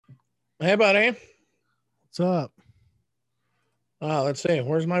Hey, buddy. What's up? Let's see.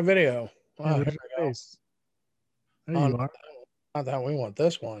 Where's my video? Yeah, Oh, here where's your we go. face? There Oh, you are. not that we want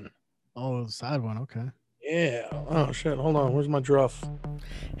this one. Oh, the side one. Okay. Yeah. Oh, shit. Hold on. Where's my druff?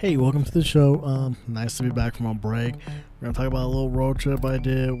 Hey, welcome to the show. Nice to be back from a break. We're gonna talk about a little road trip I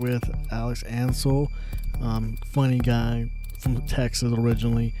did with Alex Ansel. Funny guy from Texas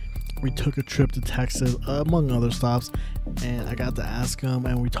originally. We took a trip to Texas, among other stops, and I got to ask him,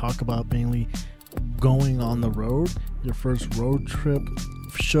 and we talk about mainly going on the road, your first road trip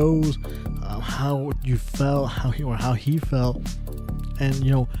shows, how you felt, how he felt,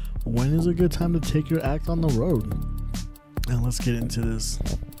 and when is a good time to take your act on the road. And let's get into this.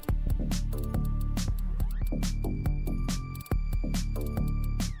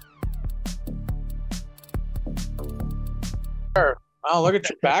 Sure. Oh, look at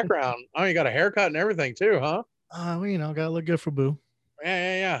your background. Oh, you got a haircut and everything too, huh? Well, gotta look good for Boo.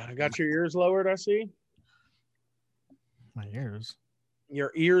 Yeah. I got your ears lowered, I see. My ears.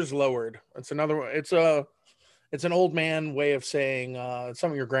 Your ears lowered. It's another one. It's an old man way of saying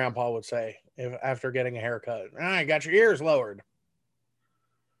something your grandpa would say if after getting a haircut. I got your ears lowered.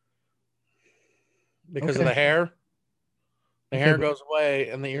 Because of Okay. the hair. The Okay, hair goes away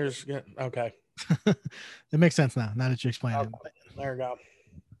and the ears get okay. It makes sense now that you explain it. There we go.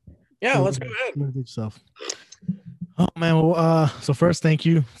 Yeah, let's go ahead. Good yourself. Oh man, well, so first, thank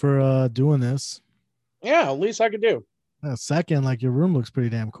you for doing this. Yeah, least I could do. Second, like your room looks pretty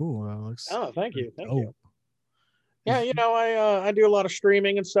damn cool. Thank you. Yeah, I do a lot of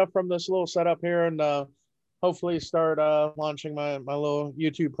streaming and stuff from this little setup here, and hopefully start launching my little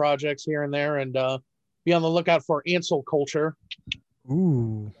YouTube projects here and there, and be on the lookout for Ansel culture.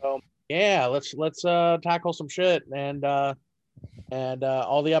 Ooh. So yeah, let's tackle some shit, and all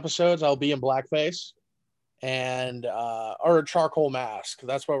the episodes I'll be in blackface and or a charcoal mask.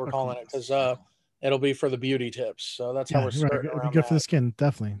 That's what we're calling it, because it'll be for the beauty tips. So that's how we're starting. It'd be good for the skin,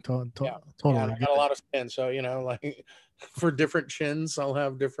 definitely. Totally. Yeah, I got a lot of skin, so like for different chins, I'll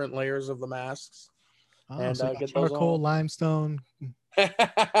have different layers of the masks. And get charcoal, limestone.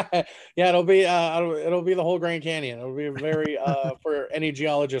 Yeah, it'll be the whole Grand Canyon. It'll be very for any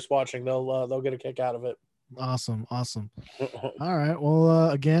geologist watching, they'll get a kick out of it. Awesome. All right.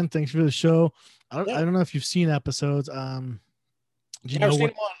 Well, again, thanks for the show. I don't know if you've seen episodes. I've seen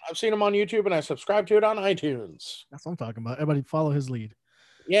them on YouTube, and I subscribe to it on iTunes. That's what I'm talking about. Everybody follow his lead.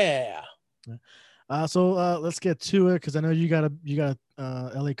 Yeah. So let's get to it, because I know you got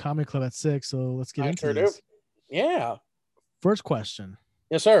LA Comedy Club at 6. So let's get into this. Yeah. First question.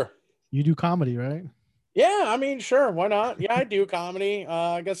 Yes, sir. You do comedy, right? Yeah, I mean, sure, why not? Yeah, I do comedy.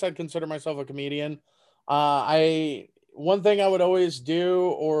 I guess I'd consider myself a comedian. One thing I would always do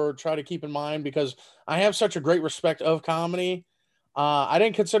or try to keep in mind, because I have such a great respect of comedy. I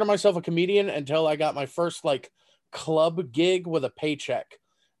didn't consider myself a comedian until I got my first club gig with a paycheck.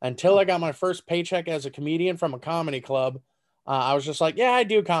 Until I got my first paycheck as a comedian from a comedy club, I was just like, yeah, I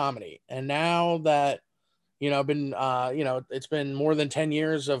do comedy. And now that, I've been, it's been more than 10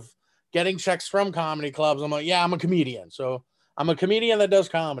 years of getting checks from comedy clubs, I'm like, yeah, I'm a comedian. So I'm a comedian that does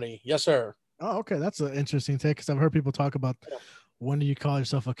comedy. Yes, sir. Oh, okay. That's an interesting take, because I've heard people talk about when do you call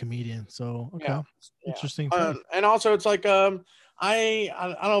yourself a comedian? So, okay. Yeah. Interesting. And also it's like, I don't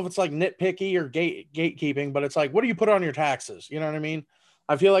know if it's like nitpicky or gatekeeping, but it's like, what do you put on your taxes? You know what I mean?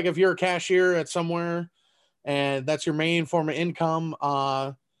 I feel like if you're a cashier at somewhere and that's your main form of income,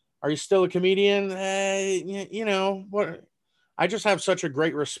 are you still a comedian? What? I just have such a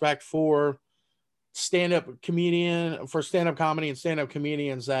great respect for stand-up comedy and stand-up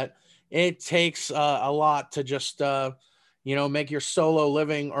comedians that it takes a lot to just make your solo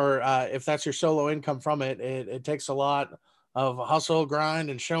living, or if that's your solo income from it, it takes a lot of hustle,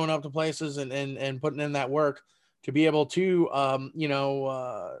 grind, and showing up to places and putting in that work to be able to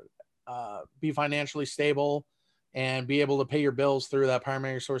be financially stable and be able to pay your bills through that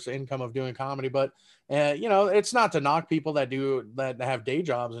primary source of income of doing comedy. But it's not to knock people that have day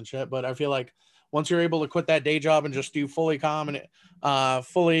jobs and shit, but I feel like once you're able to quit that day job and just do fully comedy, be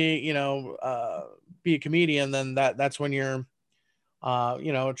a comedian, then that's when you're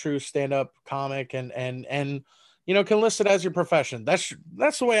a true stand-up comic and can list it as your profession. That's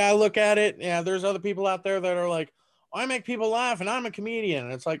the way I look at it. Yeah, there's other people out there that are like, I make people laugh and I'm a comedian.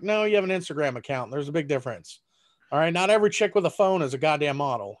 And it's like, no, you have an Instagram account. There's a big difference. All right. Not every chick with a phone is a goddamn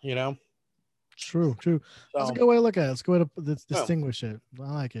model, True. So, that's a good way to look at it. It's a good way to distinguish it.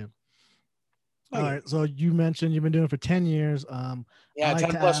 I like it. All right. So you mentioned you've been doing it for 10 years. 10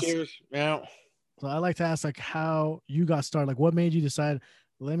 plus years. Yeah. So I like to ask how you got started. What made you decide,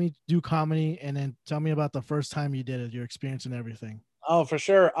 let me do comedy, and then tell me about the first time you did it, your experience and everything. Oh, for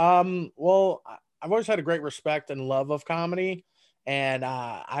sure. Well, I've always had a great respect and love of comedy. And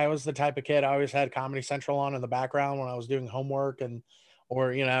I was the type of kid, I always had Comedy Central on in the background when I was doing homework and,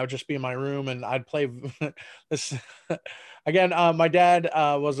 or, I would just be in my room and I'd play this again. My dad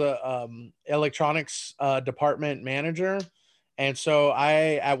was a electronics department manager. And so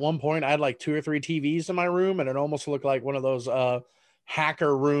at one point, I had like two or three TVs in my room and it almost looked like one of those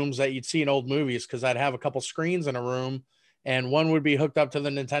hacker rooms that you'd see in old movies because I'd have a couple screens in a room and one would be hooked up to the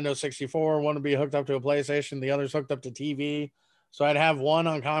Nintendo 64, one would be hooked up to a PlayStation, the other's hooked up to TV. So I'd have one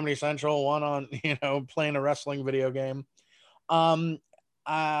on Comedy Central, one on, playing a wrestling video game. Um,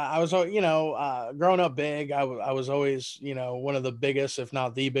 I was, growing up big. I was always, one of the biggest, if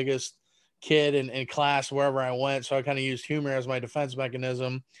not the biggest kid in class wherever I went. So I kind of used humor as my defense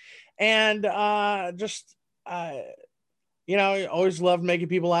mechanism. And just, I always loved making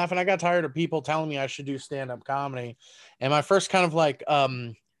people laugh. And I got tired of people telling me I should do stand up comedy. And my first kind of like,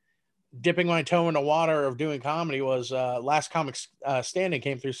 dipping my toe in the water of doing comedy was Last Comic Standing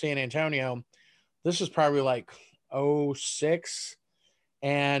came through San Antonio. This is probably like '06,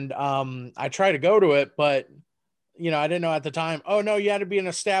 and I tried to go to it, but I didn't know at the time. Oh no, you had to be an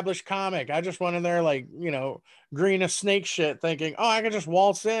established comic. I just went in there like green as snake shit, thinking, oh, I could just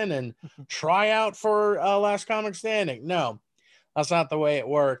waltz in and try out for Last Comic Standing. No, that's not the way it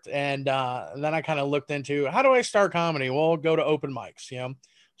worked. And then I kind of looked into how do I start comedy? Well, go to open mics.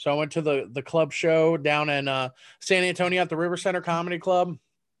 So I went to the club show down in San Antonio at the River Center Comedy Club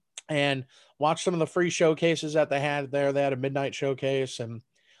and watched some of the free showcases that they had there. They had a midnight showcase and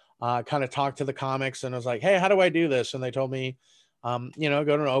kind of talked to the comics and I was like, hey, how do I do this? And they told me, go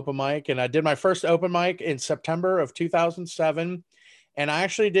to an open mic. And I did my first open mic in September of 2007. And I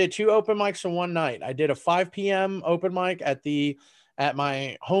actually did two open mics in one night. I did a 5 p.m. open mic at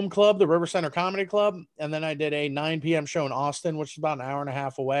my home club, the River Center Comedy Club. And then I did a 9 p.m. show in Austin, which is about an hour and a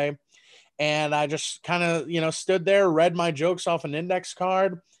half away. And I just kind of, stood there, read my jokes off an index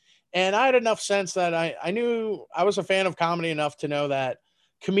card. And I had enough sense that I knew I was a fan of comedy enough to know that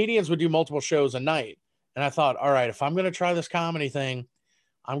comedians would do multiple shows a night. And I thought, all right, if I'm going to try this comedy thing,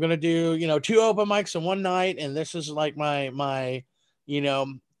 I'm going to do, two open mics in one night. And this is like my,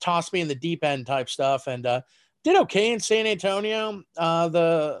 toss me in the deep end type stuff. And did okay in San Antonio.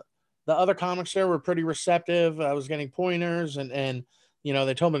 The other comics there were pretty receptive. I was getting pointers and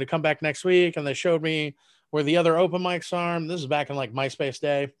they told me to come back next week and they showed me where the other open mics are. This is back in like MySpace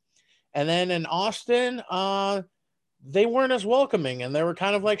day. And then in Austin, they weren't as welcoming and they were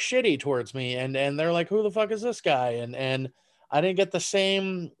kind of like shitty towards me. And they're like, who the fuck is this guy? And I didn't get the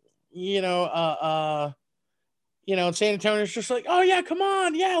same, in San Antonio, it's just like, oh yeah, come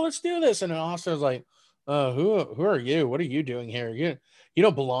on. Yeah, let's do this. And in Austin, I was like, who are you? What are you doing here? You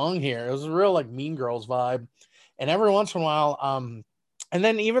don't belong here. It was a real like Mean Girls vibe. And every once in a while, and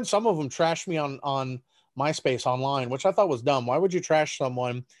then even some of them trashed me on MySpace online, which I thought was dumb. Why would you trash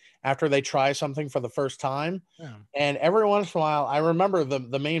someone after they try something for the first time? Yeah. And every once in a while, I remember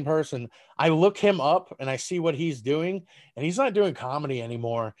the main person, I look him up and I see what he's doing, and he's not doing comedy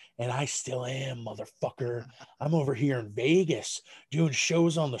anymore. And I still am, motherfucker. I'm over here in Vegas doing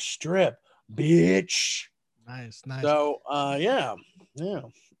shows on the Strip, bitch. Nice. So, yeah.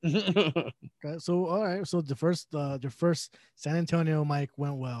 Okay, so all right, so the first San Antonio mic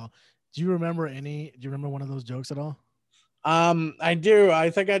went well. Do you remember one of those jokes at all? I do. I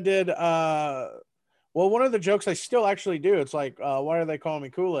think I did. Well, one of the jokes I still actually do. It's like, why are they calling me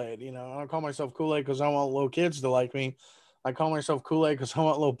Kool-Aid? I don't call myself Kool-Aid because I want little kids to like me. I call myself Kool-Aid because I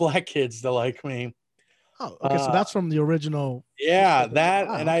want little black kids to like me. Oh, okay. So that's from the original. Yeah, that.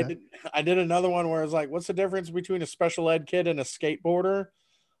 And okay. I did another one where it's like, what's the difference between a special ed kid and a skateboarder?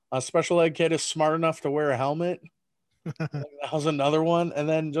 A special ed kid is smart enough to wear a helmet. That was another one. And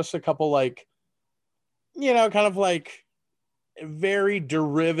then just a couple like, kind of like very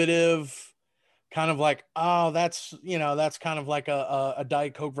derivative, kind of like, oh, that's kind of like a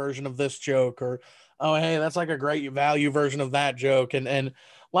Diet Coke version of this joke, or oh, hey, that's like a great value version of that joke. And a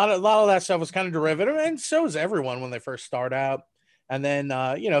lot of that stuff was kind of derivative, and so is everyone when they first start out. And then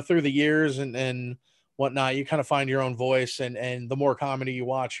through the years and whatnot, you kind of find your own voice, and the more comedy you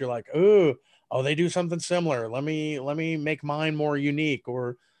watch, you're like, oh, they do something similar. Let me make mine more unique,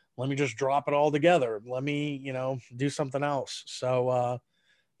 or let me just drop it all together. Let me, do something else. So,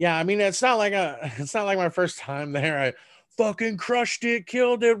 yeah, I mean, it's not like my first time there. I fucking crushed it,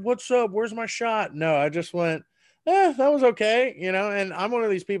 killed it. What's up? Where's my shot? No, I just went, that was okay. And I'm one of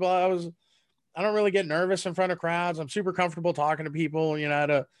these people. I don't really get nervous in front of crowds. I'm super comfortable talking to people.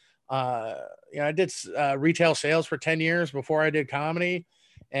 I did retail sales for 10 years before I did comedy.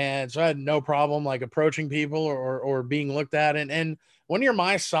 And so I had no problem like approaching people or being looked at. And when you're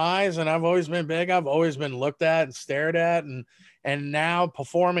my size and I've always been big, I've always been looked at and stared at. And now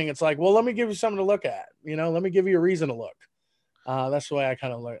performing, it's like, well, let me give you something to look at. Let me give you a reason to look. That's the way I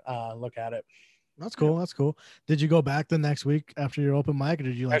kind of look at it. That's cool. That's cool. Did you go back the next week after your open mic, or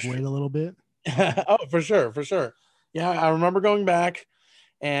did you like wait a little bit? Oh, for sure, for sure. Yeah, I remember going back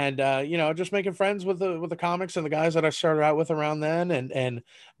and just making friends with the comics and the guys that I started out with around then, and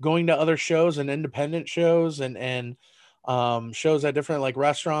going to other shows and independent shows and shows at different like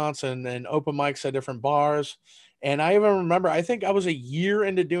restaurants and open mics at different bars. And I even remember, I think I was a year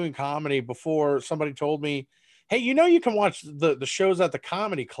into doing comedy before somebody told me, hey, you can watch the shows at the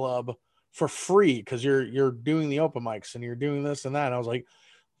comedy club for free because you're doing the open mics and you're doing this and that. And I was like,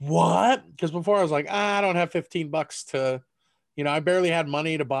 what? Because before I was like, I don't have $15 to, I barely had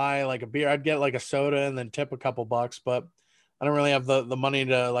money to buy like a beer. I'd get like a soda and then tip a couple bucks, but I don't really have the money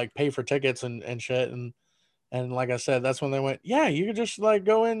to like pay for tickets and shit. And like I said, that's when they went, yeah, you could just like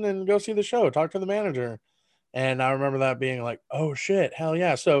go in and go see the show, talk to the manager. And I remember that being like, oh shit, hell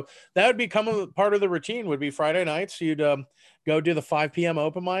yeah. So that would become a part of the routine would be Friday nights. You'd go do the 5 p.m.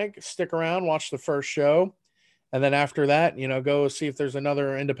 open mic, stick around, watch the first show. And then after that, go see if there's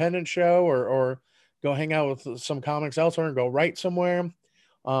another independent show or go hang out with some comics elsewhere and go write somewhere.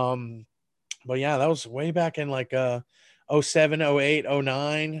 But yeah, that was way back in like 07, 08,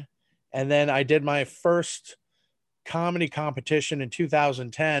 09. And then I did my first comedy competition in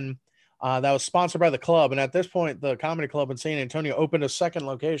 2010. That was sponsored by the club. And at this point, the comedy club in San Antonio opened a second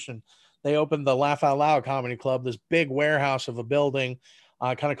location. They opened the Laugh Out Loud Comedy Club, this big warehouse of a building,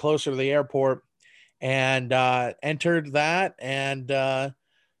 kind of closer to the airport, and entered that and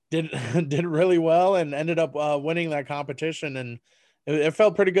did did really well and ended up winning that competition. And it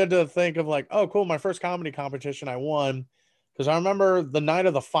felt pretty good to think of like, oh, cool, my first comedy competition I won. Because I remember the night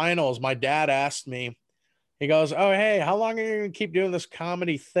of the finals, my dad asked me, he goes, oh, hey, how long are you going to keep doing this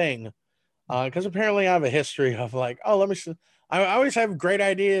comedy thing? Because apparently I have a history of like, oh, let me see. I always have great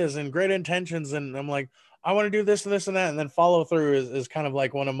ideas and great intentions. And I'm like, I want to do this and this and that. And then follow through is kind of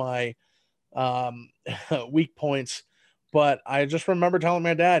like one of my weak points. But I just remember telling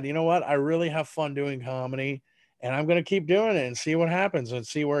my dad, you know what? I really have fun doing comedy and I'm going to keep doing it and see what happens and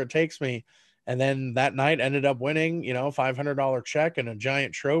see where it takes me. And then that night ended up winning, $500 check and a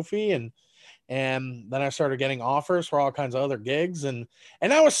giant trophy. And then I started getting offers for all kinds of other gigs. And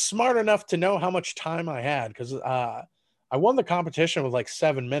I was smart enough to know how much time I had because I won the competition with like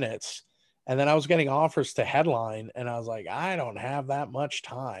 7 minutes. And then I was getting offers to headline. And I was like, I don't have that much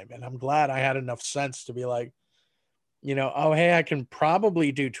time. And I'm glad I had enough sense to be like, oh, hey, I can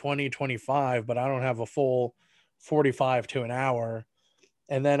probably do 20, 25, but I don't have a full 45 to an hour.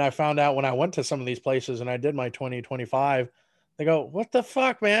 And then I found out when I went to some of these places and I did my 20, 25, they go, what the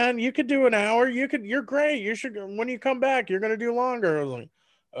fuck, man? You could do an hour. You're great. You should, when you come back, you're going to do longer. I was like,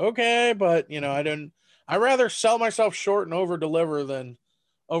 okay. But I rather sell myself short and over deliver than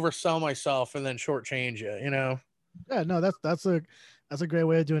oversell myself and then shortchange you. Yeah, no, that's a great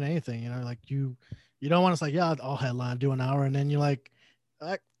way of doing anything. Like you don't want to say, yeah, I'll headline, do an hour, and then you're like,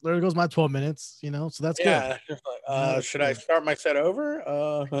 there goes my 12 minutes. So that's good. Like, should I start my set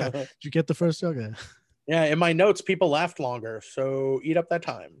over? Did you get the first joke? Yeah, in my notes, people laughed longer, so eat up that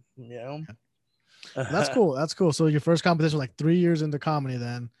time. That's cool. That's cool. So your first competition, like 3 years into comedy,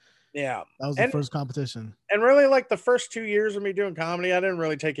 then. Yeah, that was the first competition. And really, like the first 2 years of me doing comedy, I didn't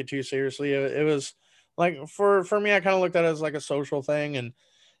really take it too seriously. It was like for me, I kind of looked at it as like a social thing,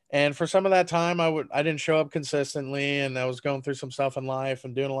 and for some of that time, I didn't show up consistently, and I was going through some stuff in life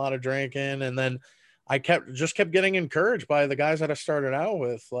and doing a lot of drinking, and then I kept getting encouraged by the guys that I started out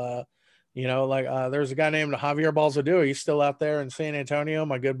with. There's a guy named Javier Balzadua. He's still out there in San Antonio,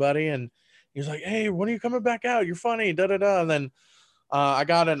 my good buddy, and he's like, "Hey, when are you coming back out? You're funny." Da da da. And then I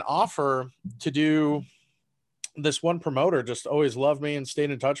got an offer to do this one promoter. Just always loved me and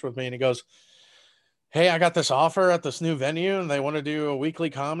stayed in touch with me, and he goes, hey, I got this offer at this new venue and they want to do a weekly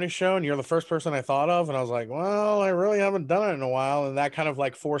comedy show and you're the first person I thought of. And I was like, well, I really haven't done it in a while. And that kind of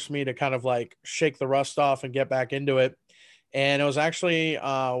like forced me to kind of like shake the rust off and get back into it. And it was actually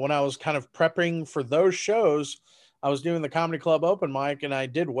when I was kind of prepping for those shows, I was doing the comedy club open mic and I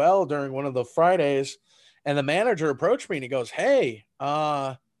did well during one of the Fridays. And the manager approached me and he goes, hey, we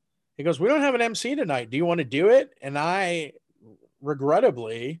don't have an MC tonight. Do you want to do it? And I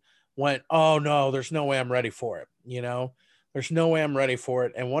regrettably went, oh no, there's no way I'm ready for it. There's no way I'm ready for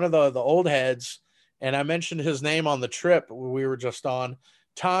it. And one of the old heads, and I mentioned his name on the trip we were just on,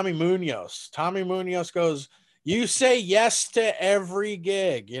 Tommy Munoz goes, you say yes to every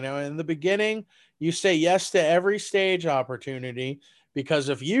gig, in the beginning, you say yes to every stage opportunity because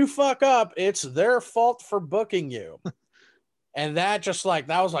if you fuck up, it's their fault for booking you. And that just like,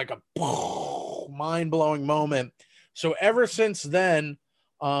 that was like a mind blowing moment. So ever since then,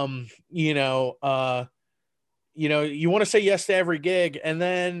 um, you know, uh, you want to say yes to every gig, and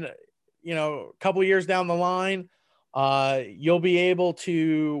then, a couple of years down the line, you'll be able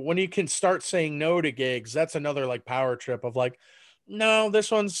to, when you can start saying no to gigs, that's another like power trip of like, no, this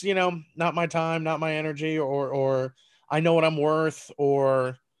one's, not my time, not my energy, or I know what I'm worth,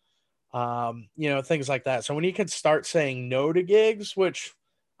 or, things like that. So when you can start saying no to gigs, which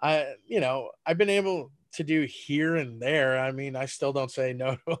I've been able to do here and there. I mean, I still don't say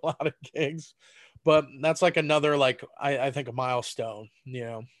no to a lot of gigs, but that's like another, like, I think a milestone.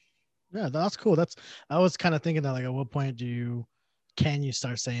 Yeah, that's cool. I was kind of thinking that, like, at what point can you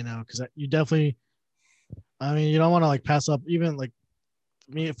start saying no? Because you definitely, I mean, you don't want to like pass up even like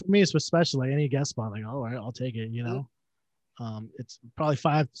me. For me, it's especially like any guest spot. Like, all right, I'll take it. It's probably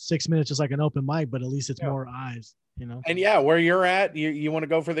 5-6 minutes, just like an open mic, but at least it's more eyes. And yeah, where you're at, you want to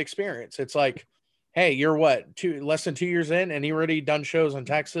go for the experience. It's like, hey, you're what, less than 2 years in, and you already done shows in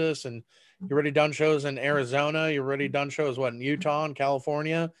Texas, and you already done shows in Arizona, you already done shows in Utah and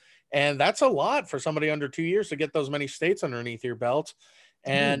California, and that's a lot for somebody under 2 years to get those many states underneath your belt.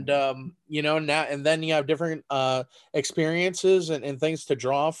 And now and then you have different experiences and things to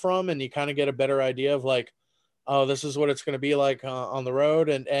draw from, and you kind of get a better idea of like, oh, this is what it's going to be like on the road,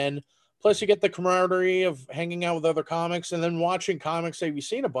 and plus, you get the camaraderie of hanging out with other comics and then watching comics that you've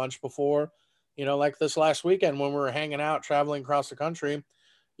seen a bunch before. Like this last weekend when we were hanging out, traveling across the country.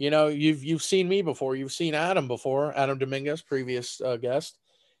 You've seen me before. You've seen Adam before, Adam Dominguez, previous guest,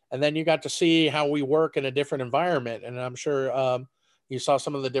 and then you got to see how we work in a different environment. And I'm sure you saw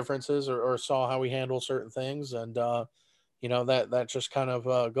some of the differences, or saw how we handle certain things, and that just kind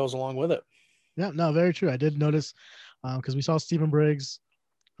of goes along with it. Yeah, no, very true. I did notice because we saw Stephen Briggs.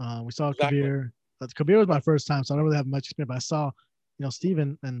 We saw Exactly. Kabir. Kabir was my first time, so I don't really have much experience. But I saw,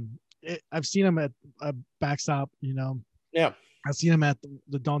 Steven, and I've seen him at a backstop. Yeah. I've seen him at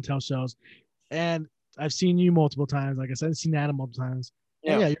the Don't Tell shows, and I've seen you multiple times. Like I said, I've seen Adam multiple times.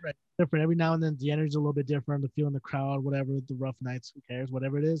 Yeah. And yeah, you're right. Different every now and then. The energy's a little bit different. The feel in the crowd, whatever. The rough nights, who cares?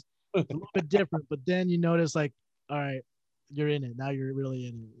 Whatever it is, it's a little bit different. But then you notice, like, all right, you're in it now. You're really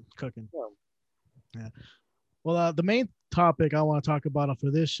in it, cooking. Yeah. Well, the main topic I want to talk about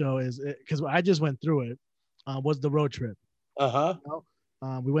for this show is because I just went through it, was the road trip. Uh-huh.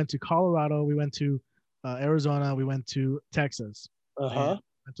 We went to Colorado, we went to Arizona, we went to Texas. Uh-huh.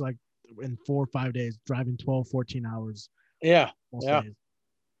 It's like in 4 or 5 days, driving 12, 14 hours. Yeah. Yeah. Days.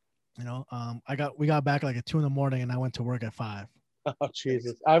 We got back like at 2 a.m, and I went to work at 5. Oh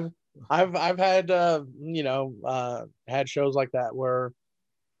Jesus. I've had had shows like that where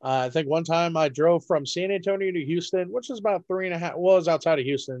I think one time I drove from San Antonio to Houston, which is about 3.5. Well, it was outside of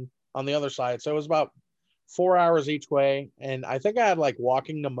Houston on the other side. So it was about 4 hours each way. And I think I had like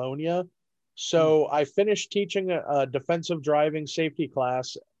walking pneumonia. So I finished teaching a defensive driving safety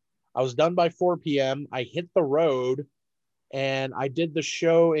class. I was done by 4 p.m. I hit the road and I did the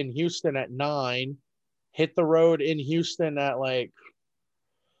show in Houston at 9, hit the road in Houston at like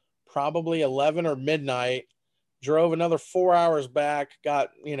probably 11 or midnight. Drove another 4 hours back, got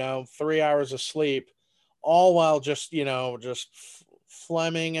 3 hours of sleep, all while just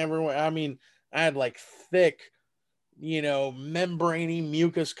phlegming everywhere. I mean, I had like thick, membraney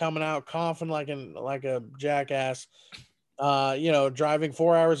mucus coming out, coughing like a jackass. Driving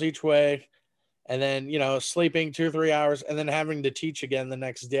 4 hours each way, and then sleeping 2 or 3 hours, and then having to teach again the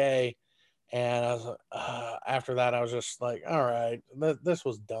next day. And I was after that, I was just like, all right, this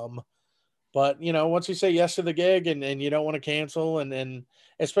was dumb. But once you say yes to the gig and you don't want to cancel, and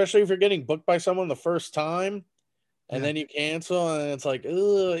especially if you're getting booked by someone the first time, and then you cancel, and it's like,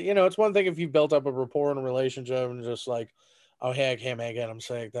 it's one thing if you've built up a rapport and a relationship, and just like, oh hey, I can't make it, I'm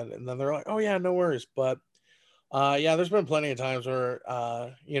sick. And then they're like, oh yeah, no worries. But there's been plenty of times where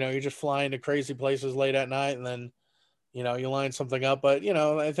you just fly into crazy places late at night, and then you line something up. But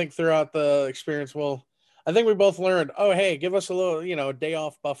I think throughout the experience, I think we both learned, oh hey, give us a little day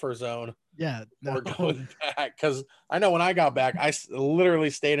off buffer zone. Yeah, no. We're going back, because I know when I got back, I literally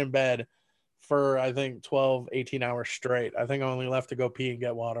stayed in bed for I think 12, 18 hours straight. I think I only left to go pee and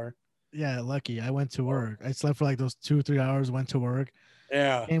get water. Yeah, lucky. I went to work. I slept for like those 2-3 hours. Went to work.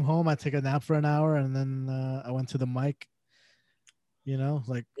 Yeah. Came home. I took a nap for an hour, and then I went to the mic.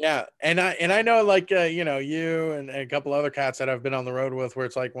 Yeah, and I know like you and a couple other cats that I've been on the road with, where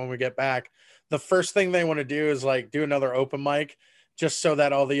it's like when we get back, the first thing they want to do is like do another open mic, just so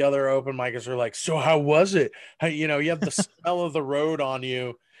that all the other open micers are like, so how was it? How, you have the smell of the road on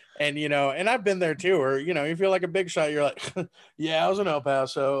you, And, and I've been there too, or, you feel like a big shot. You're like, yeah, I was in El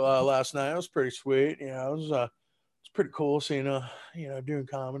Paso last night. It was pretty sweet. It's pretty cool seeing, doing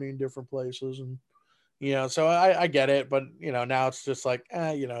comedy in different places. And, so I get it. But, now it's just like,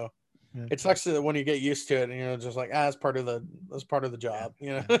 Yeah. it sucks that when you get used to it and you're just like, that's part of the job,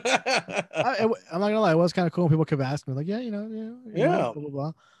 I'm not gonna lie, it was kind of cool when people kept asking me, like, yeah, Yeah. blah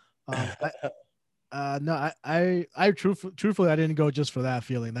blah blah. No, I truthfully, I didn't go just for that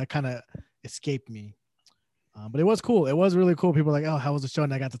feeling. That kind of escaped me. But it was cool. It was really cool. People were like, oh, how was the show?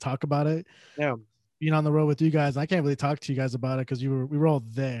 And I got to talk about it. Yeah. Being on the road with you guys, I can't really talk to you guys about it because we were all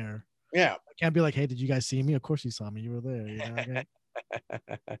there. Yeah. I can't be like, hey, did you guys see me? Of course you saw me. You were there. Yeah.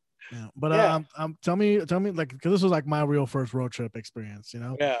 But Yeah. tell me, like, because this was like my real first road trip experience,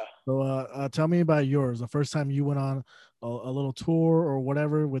 Yeah. So tell me about yours. The first time you went on a little tour or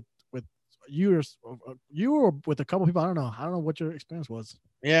whatever with you or with a couple people. I don't know what your experience was.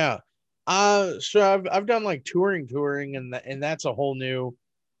 Yeah. So I've done like touring, and that's a whole new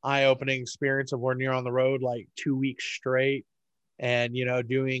eye-opening experience of when you're on the road like 2 weeks straight, and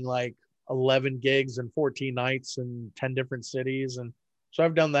doing like 11 gigs and 14 nights in 10 different cities. And so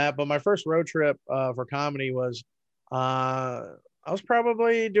I've done that. But my first road trip for comedy was I was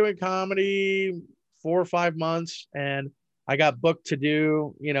probably doing comedy 4 or 5 months, and I got booked to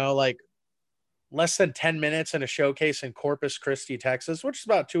do, like less than 10 minutes in a showcase in Corpus Christi, Texas, which is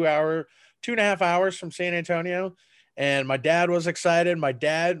about 2.5 hours from San Antonio. And my dad was excited. My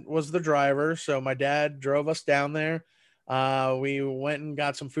dad was the driver. So my dad drove us down there. We went and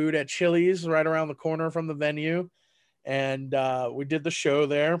got some food at Chili's right around the corner from the venue. And we did the show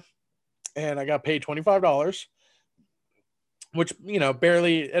there. And I got paid $25, which,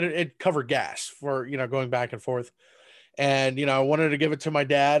 barely, it covered gas for, going back and forth. And, I wanted to give it to my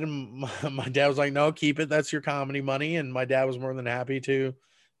dad, and my dad was like, no, keep it. That's your comedy money. And my dad was more than happy to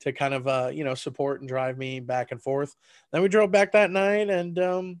kind of, support and drive me back and forth. Then we drove back that night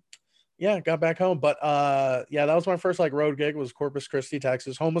and, yeah, got back home. But, yeah, that was my first like road gig, was Corpus Christi,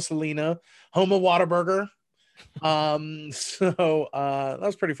 Texas, home of Selena, home of Whataburger. So, that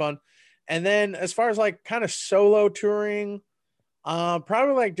was pretty fun. And then as far as like kind of solo touring,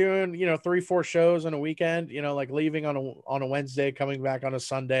 probably like doing, 3, 4 shows in a weekend, like leaving on a Wednesday, coming back on a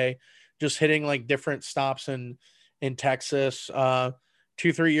Sunday, just hitting like different stops in Texas.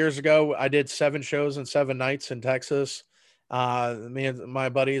 2, 3 years ago, I did 7 shows and 7 nights in Texas. Me and my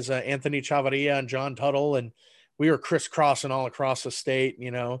buddies, Anthony Chavarria and John Tuttle, and we were crisscrossing all across the state,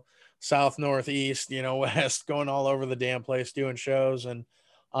 south, northeast, west, going all over the damn place doing shows. And,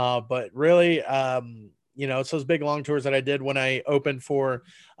 but really, it's those big long tours that I did when I opened for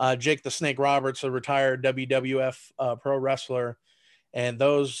Jake the Snake Roberts, a retired WWF pro wrestler. And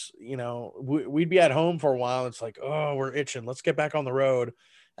those, we'd be at home for a while. It's like, oh, we're itching. Let's get back on the road.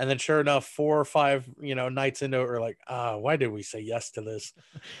 And then sure enough, 4 or 5, nights into it, we're like, why did we say yes to this?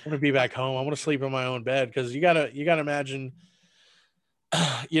 I want to be back home. I want to sleep in my own bed. Cause you gotta imagine,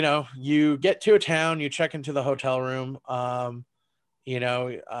 you get to a town, you check into the hotel room,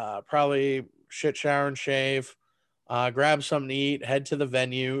 probably shit, shower, and shave, grab something to eat, head to the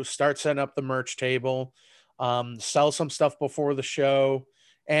venue, start setting up the merch table, sell some stuff before the show.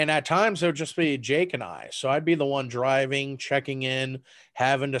 And at times it would just be Jake and I. So I'd be the one driving, checking in,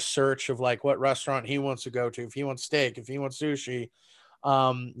 having to search of like what restaurant he wants to go to, if he wants steak, if he wants sushi.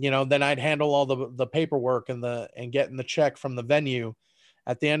 Then I'd handle all the paperwork and getting the check from the venue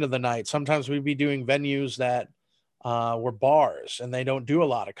at the end of the night. Sometimes we'd be doing venues that were bars and they don't do a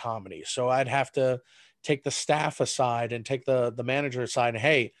lot of comedy. So I'd have to take the staff aside and take the manager aside. And,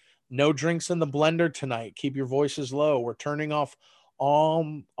 hey, no drinks in the blender tonight. Keep your voices low. We're turning off all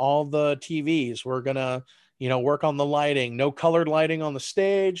the TVs. We're going to, work on the lighting, no colored lighting on the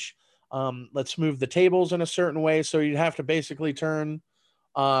stage. Let's move the tables in a certain way. So you'd have to basically turn,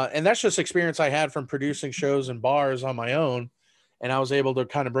 and that's just experience I had from producing shows in bars on my own. And I was able to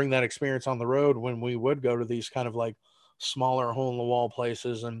kind of bring that experience on the road when we would go to these kind of like smaller hole in the wall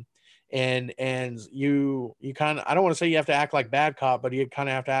places. And you kind of, I don't want to say you have to act like bad cop, but you kind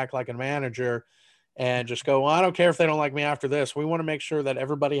of have to act like a manager and just go, well, I don't care if they don't like me after this. We want to make sure that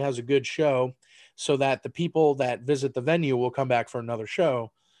everybody has a good show so that the people that visit the venue will come back for another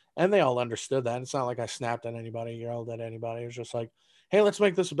show. And they all understood that. It's not like I snapped at anybody, yelled at anybody. It was just like, hey, let's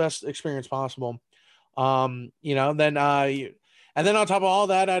make this the best experience possible. And then on top of all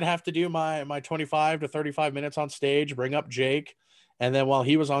that, I'd have to do my 25 to 35 minutes on stage, bring up Jake. And then while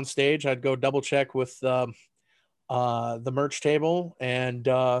he was on stage, I'd go double check with the merch table and,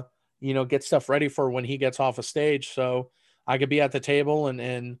 get stuff ready for when he gets off a stage. So I could be at the table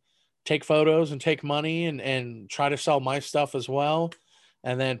and take photos and take money and try to sell my stuff as well.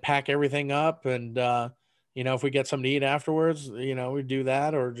 and then pack everything up. And, if we get something to eat afterwards, we do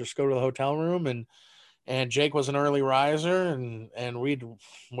that or just go to the hotel room. And Jake was an early riser, and we'd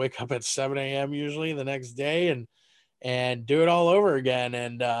wake up at 7 a.m. usually the next day and do it all over again.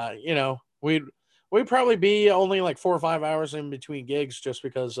 And, we'd probably be only like 4 or 5 hours in between gigs just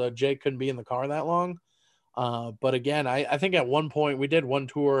because Jake couldn't be in the car that long. But again, I think at one point we did one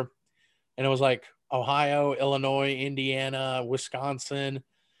tour and it was like Ohio, Illinois, Indiana, Wisconsin.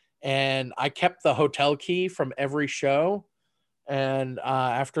 And I kept the hotel key from every show. And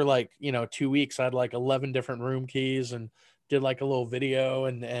after 2 weeks, I had like 11 different room keys and did like a little video.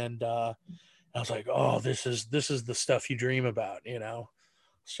 And I was like, oh, this is the stuff you dream about.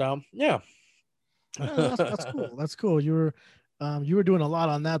 So, yeah. No, that's cool. That's cool. You were doing a lot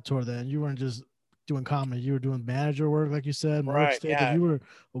on that tour then. You weren't just doing comedy. You were doing manager work, like you said, merch Right. stuff. Like Yeah. you were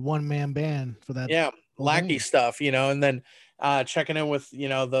a one-man band for that Yeah. whole Lackey thing. stuff, and then checking in with,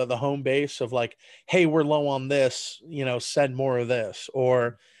 the home base of like, hey, we're low on this, send more of this.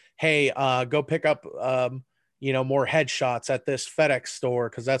 Or, hey, go pick up, more headshots at this FedEx store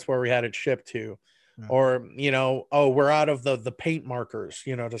because that's where we had it shipped to. Yeah. Or, oh, we're out of the paint markers,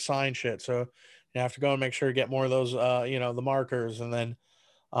 to sign shit. So you have to go and make sure to get more of those, the markers. And then,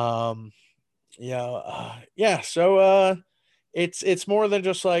 um, yeah. So, it's more than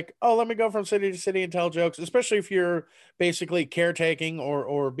just like, oh, let me go from city to city and tell jokes, especially if you're basically caretaking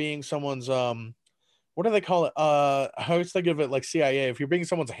or being someone's what do they call it? I always think of it like CIA. If you're being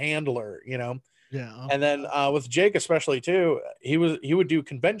someone's handler. Yeah. And then with Jake especially too, he would do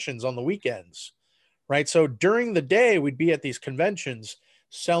conventions on the weekends, right? So during the day we'd be at these conventions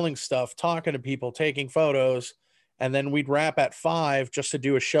selling stuff, talking to people, taking photos, and then we'd wrap at 5 just to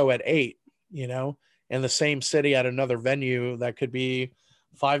do a show at 8, you know, in the same city at another venue that could be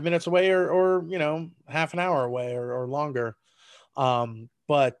 5 minutes away or half an hour away or longer.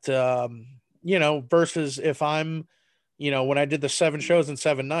 But versus if I'm, when I did the 7 shows in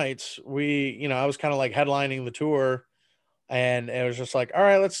 7 nights, I was kind of like headlining the tour, and it was just like, all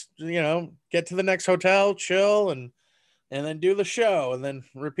right, let's, get to the next hotel, chill, and then do the show, and then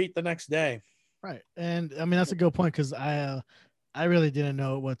repeat the next day. Right. And I mean that's a good point because I really didn't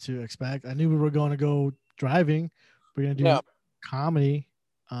know what to expect. I knew we were going to go driving. We're gonna Yeah, do comedy.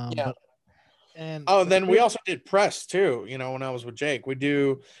 yeah. But and Oh, it's then we cool. also did press too. When I was with Jake, we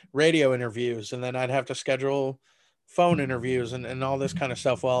do radio interviews, and then I'd have to schedule phone interviews and all this kind of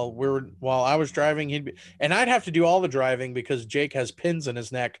stuff while I was driving. And I'd have to do all the driving because Jake has pins in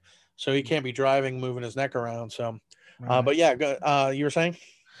his neck, so he can't be driving, moving his neck around. So, Right. but yeah, you were saying?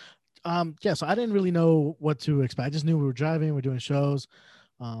 Yeah, so I didn't really know what to expect. I just knew we were driving, we're doing shows.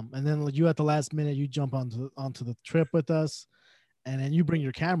 And then you at the last minute you jump onto the trip with us and then you bring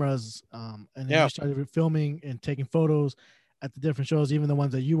your cameras and then Yeah, you started filming and taking photos at the different shows, even the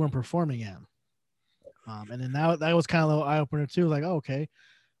ones that you weren't performing in. And then that was kind of a little eye opener too. Like, oh, okay,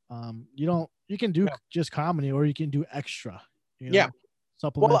 you can do yeah, just comedy or you can do extra, yeah.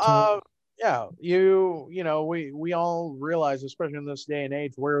 Well, supplemental. yeah, we all realize, especially in this day and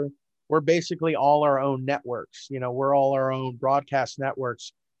age, we're basically all our own networks. We're all our own broadcast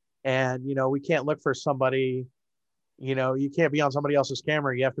networks, and we can't look for somebody. You can't be on somebody else's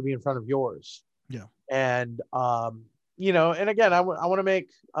camera. You have to be in front of yours. Yeah. And and again, I want to make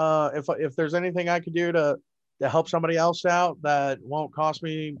if there's anything I could do to help somebody else out that won't cost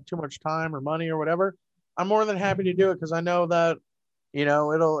me too much time or money or whatever, I'm more than happy to do it because I know that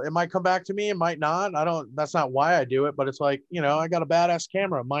it might come back to me, it might not. That's not why I do it, but it's like, I got a badass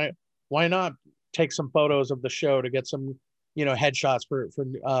camera. Why not take some photos of the show to get some headshots for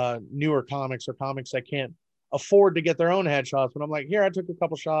newer comics or comics that can't afford to get their own headshots. But I'm like, here, I took a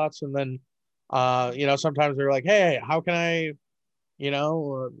couple shots, and then sometimes they're like, hey, how can I, and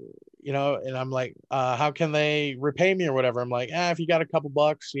I'm like, how can they repay me or whatever? I'm like, if you got a couple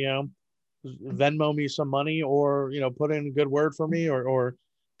bucks, Venmo me some money, or put in a good word for me, or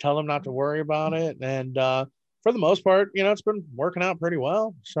tell them not to worry about it. And for the most part, it's been working out pretty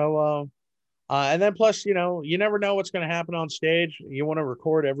well. So and then plus, you never know what's going to happen on stage. You want to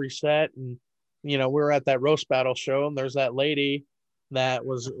record every set. And we were at that roast battle show, and there's that lady that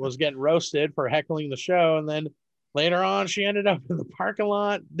was getting roasted for heckling the show, and then later on she ended up in the parking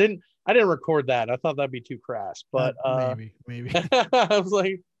lot. I didn't record that. I thought that'd be too crass, but Maybe. I was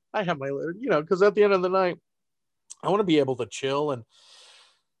like, I have my, because at the end of the night, I want to be able to chill and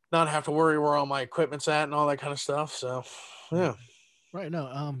not have to worry where all my equipment's at and all that kind of stuff. So, yeah. Right.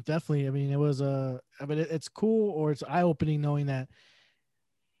 No, definitely. I mean, it was I mean, it's cool or it's eye opening knowing that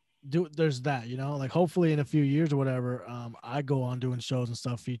there's that, like hopefully in a few years or whatever, I go on doing shows and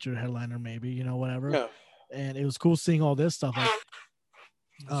stuff, feature headliner, maybe, whatever. Yeah. And it was cool seeing all this stuff. Like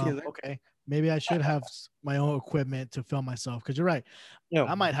See you there. Okay. Maybe I should have my own equipment to film myself. Cause you're right. Yeah.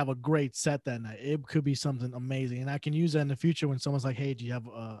 I might have a great set that night. It could be something amazing. And I can use that in the future when someone's like, hey, do you have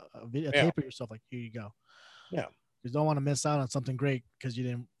a video a Yeah. tape of yourself? Like, here you go. Yeah. You don't want to miss out on something great because you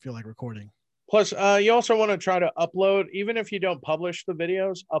didn't feel like recording. Plus, you also want to try to upload, even if you don't publish the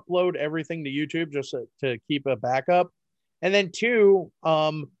videos, upload everything to YouTube just to keep a backup. And then two,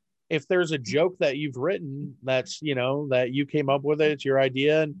 if there's a joke that you've written that's, that you came up with it, it's your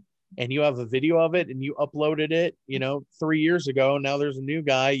idea, and you have a video of it and you uploaded it, 3 years ago, now there's a new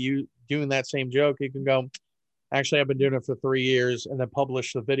guy, you doing that same joke, you can go, actually, I've been doing it for 3 years, and then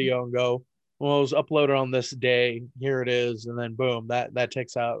publish the video and go, well, it was uploaded on this day, here it is. And then boom, that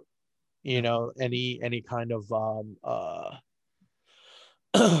takes out, any kind of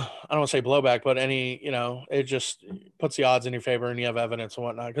I don't want to say blowback, but it just puts the odds in your favor and you have evidence and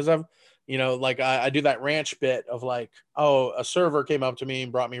whatnot. Because I've, like I do that ranch bit of like, oh, a server came up to me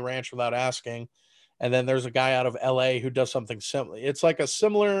and brought me ranch without asking. And then there's a guy out of LA who does something similar. It's like it's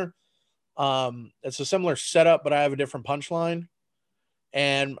a similar setup, but I have a different punchline.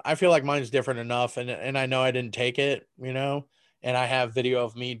 And I feel like mine's different enough. And I know I didn't take it, and I have video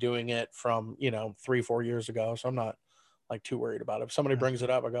of me doing it from, 3-4 years ago. So I'm not like too worried about it. If somebody brings it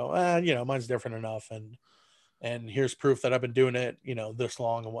up, I go, mine's different enough. And here's proof that I've been doing it, this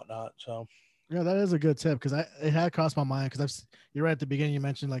long and whatnot. So yeah, that is a good tip. Cause it had crossed my mind. Cause you're right at the beginning, you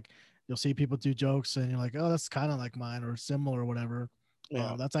mentioned like, you'll see people do jokes and you're like, oh, that's kind of like mine or similar or whatever.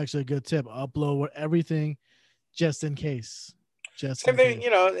 yeah, That's actually a good tip. Upload everything just in case. Same thing,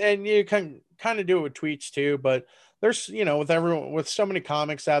 and you can kind of do it with tweets too, but there's, with so many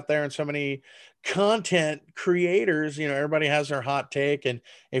comics out there and so many content creators, everybody has their hot take. And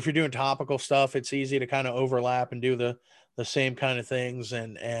if you're doing topical stuff, it's easy to kind of overlap and do the same kind of things.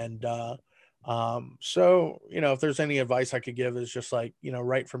 So, if there's any advice I could give is just like,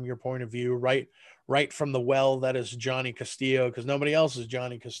 right from your point of view, right from the well, that is Johnny Castillo, because nobody else is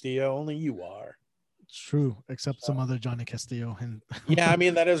Johnny Castillo, only you are. True, except some other Johnny Castillo. And yeah, I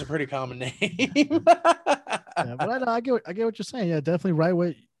mean that is a pretty common name. yeah, but I get what you're saying. Yeah, definitely write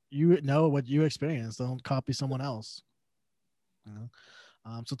what what you experienced. Don't copy someone else.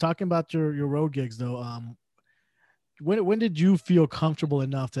 So talking about your road gigs though, when did you feel comfortable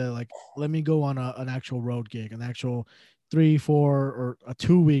enough to like let me go on an actual road gig, an actual 3, 4, or a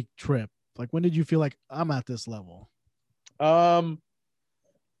 2-week trip? Like when did you feel like I'm at this level? Okay,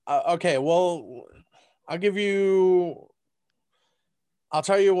 well, I'll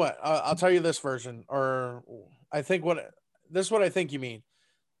tell you what, I'll tell you this version, or this is what I think you mean.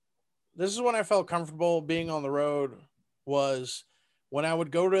 This is when I felt comfortable being on the road, was when I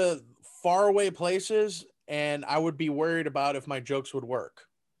would go to faraway places and I would be worried about if my jokes would work.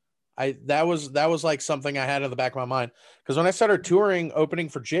 That was like something I had in the back of my mind, because when I started touring, opening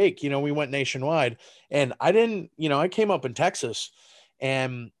for Jake, we went nationwide, and I didn't, I came up in Texas,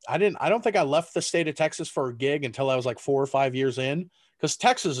 and I don't think I left the state of Texas for a gig until I was like 4 or 5 years in, because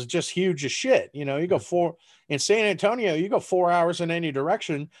Texas is just huge as shit. You go in San Antonio, you go 4 hours in any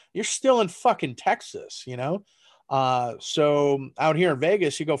direction, you're still in fucking Texas, so out here in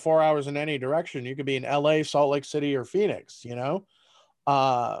Vegas, you go 4 hours in any direction, you could be in LA, Salt Lake City, or Phoenix,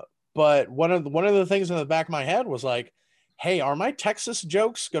 but one of the things in the back of my head was like, hey, are my Texas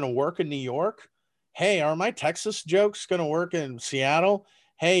jokes going to work in New York? Hey, are my Texas jokes going to work in Seattle?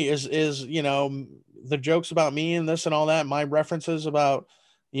 Hey, is the jokes about me and this and all that, my references about,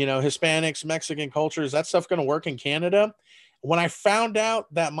 Hispanics, Mexican culture, is that stuff going to work in Canada? When I found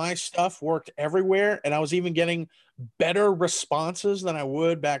out that my stuff worked everywhere and I was even getting better responses than I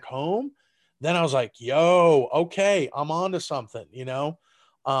would back home, then I was like, yo, okay, I'm on to something,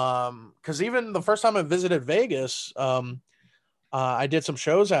 because even the first time I visited Vegas, I did some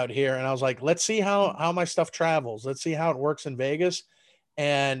shows out here, and I was like, let's see how my stuff travels. Let's see how it works in Vegas.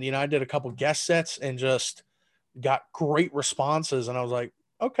 And, I did a couple guest sets and just got great responses. And I was like,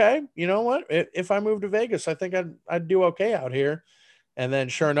 okay, you know what? If I move to Vegas, I think I'd do okay out here. And then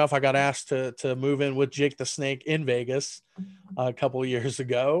sure enough, I got asked to move in with Jake the Snake in Vegas a couple of years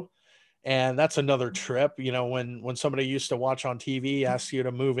ago. And that's another trip, when somebody used to watch on TV asks you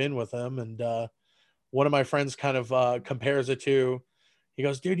to move in with them. And one of my friends kind of compares it to, he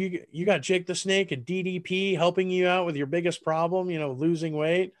goes, dude, you got Jake the Snake and DDP helping you out with your biggest problem, losing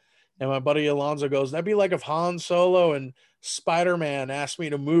weight. And my buddy Alonzo goes, that'd be like if Han Solo and Spider-Man asked me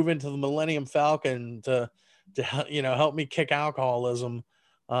to move into the Millennium Falcon to help me kick alcoholism.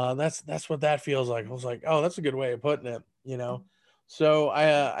 That's what that feels like. I was like, oh, that's a good way of putting it, So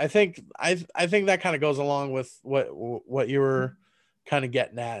I think that kind of goes along with what you were kind of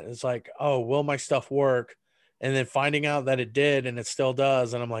getting at. It's like, oh, will my stuff work? and then finding out that it did and it still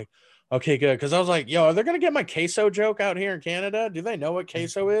does. And I'm like, okay, good. Cause I was like, yo, are they going to get my queso joke out here in Canada? Do they know what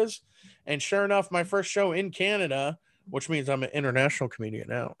queso is? And sure enough, my first show in Canada, which means I'm an international comedian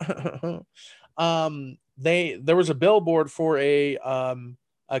now. There was a billboard for a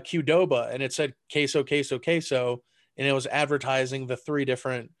Qdoba, and it said queso, queso, queso, and it was advertising the 3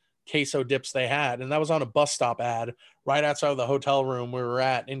 different queso dips they had, and that was on a bus stop ad right outside of the hotel room we were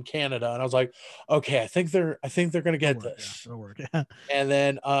at in Canada. And I was like, okay, I think they're gonna get this. It'll work. And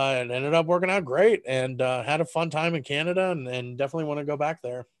then it ended up working out great, and had a fun time in Canada, and definitely want to go back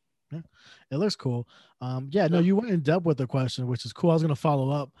there. Yeah, it looks cool. No, you went in depth with the question, which is cool. I was going to follow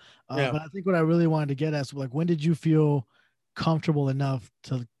up, but I think what I really wanted to get at is, like, when did you feel comfortable enough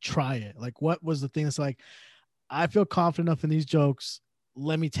to try it? Like, what was the thing that's like, I feel confident enough in these jokes.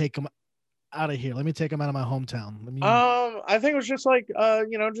 Let me take them out of here. Let me take them out of my hometown. I think it was just like,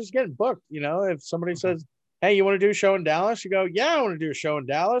 just getting booked. If somebody says, hey, you want to do a show in Dallas? You go, yeah, I want to do a show in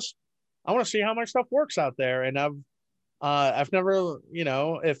Dallas. I want to see how my stuff works out there. And I've never,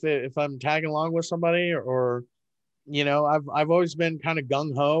 if I'm tagging along with somebody or I've always been kind of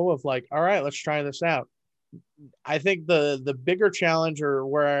gung ho of like, all right, let's try this out. I think the bigger challenge, or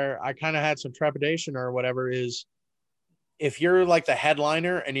where I kind of had some trepidation or whatever, is if you're like the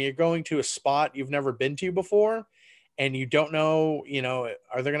headliner and you're going to a spot you've never been to before, and you don't know,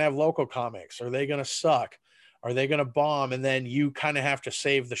 are they going to have local comics? Are they going to suck? Are they going to bomb? And then you kind of have to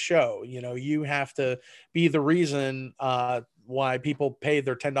save the show. You have to be the reason why people paid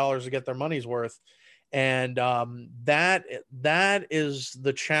their $10 to get their money's worth. And that is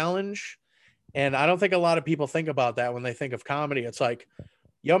the challenge. And I don't think a lot of people think about that when they think of comedy. It's like,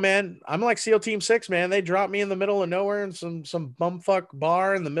 yo, man, I'm like SEAL Team 6, man. They dropped me in the middle of nowhere in some bumfuck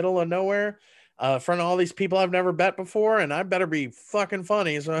bar in the middle of nowhere, in front of all these people I've never bet before, and I better be fucking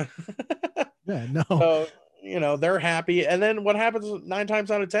funny. So, yeah, no. So, they're happy. And then what happens 9 times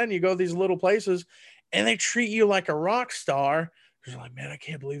out of 10, you go to these little places and they treat you like a rock star. You're like, man, I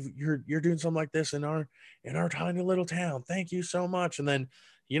can't believe you're doing something like this in our tiny little town. Thank you so much. And then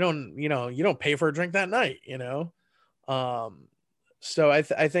you don't pay for a drink that night, So I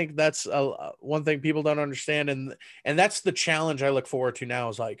think that's one thing people don't understand. And that's the challenge I look forward to now,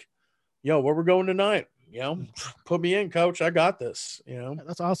 is like, yo, where we're going tonight? Put me in, coach. I got this.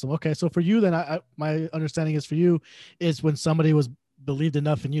 That's awesome. Okay, so for you then, my understanding is, for you is when somebody was believed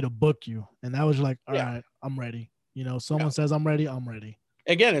enough in you to book you, and that was like, all right, I'm ready. Someone says I'm ready, I'm ready.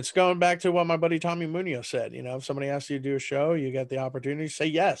 Again, it's going back to what my buddy Tommy Munoz said. If somebody asks you to do a show, you get the opportunity, say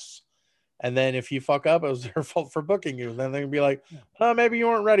yes. And then if you fuck up, it was their fault for booking you. Then they can be like, oh, maybe you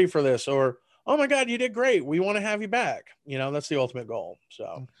weren't ready for this, or, oh my God, you did great. We want to have you back. That's the ultimate goal.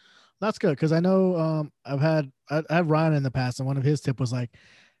 So that's good. Cause I know I've had Ryan in the past, and one of his tip was like,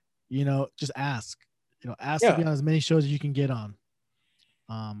 just ask, to be on as many shows as you can get on.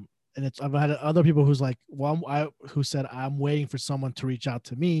 And I've had other people who's like, who said, I'm waiting for someone to reach out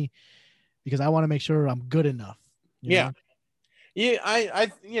to me because I want to make sure I'm good enough. You know? Yeah,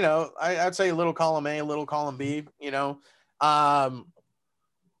 I'd say little column A, little column B.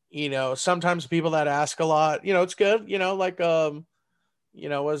 Sometimes people that ask a lot, it's good.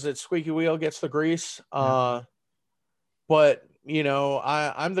 Was it squeaky wheel gets the grease? But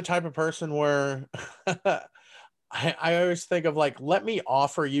I'm the type of person where I always think of like, let me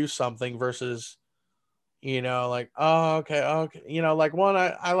offer you something versus, like, oh, okay. Like, one,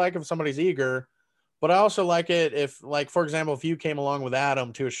 I like if somebody's eager. But I also like it if, like, for example, if you came along with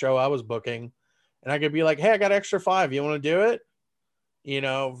Adam to a show I was booking, and I could be like, hey, I got extra $5. You want to do it?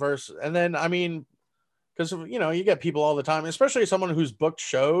 Versus, and then, I mean, because, you get people all the time, especially someone who's booked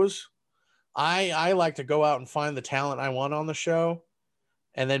shows. I like to go out and find the talent I want on the show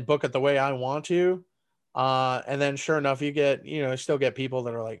and then book it the way I want to. And then sure enough, you get, still get people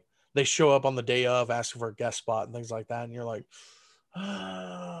that are like, they show up on the day of asking for a guest spot and things like that. And you're like,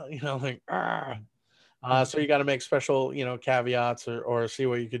 like, so you got to make special, caveats or see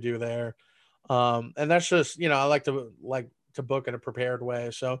what you could do there. And that's just, I like to book in a prepared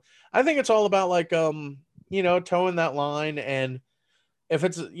way. So I think it's all about like, towing that line. And if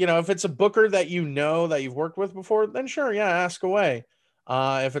it's, if it's a booker that that you've worked with before, then sure, yeah, ask away.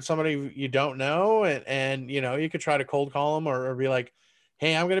 If it's somebody you don't know and you could try to cold call them or be like,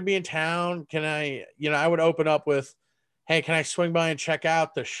 hey, I'm going to be in town. Can I, I would open up with, hey, can I swing by and check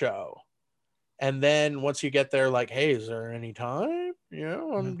out the show? And then once you get there, like, hey, is there any time?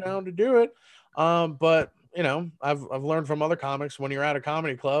 I'm down to do it. But I've learned from other comics, when you're at a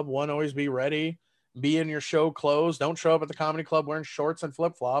comedy club, one, always be ready, be in your show clothes. Don't show up at the comedy club wearing shorts and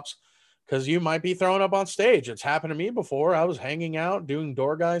flip-flops, because you might be thrown up on stage. It's happened to me before. I was hanging out doing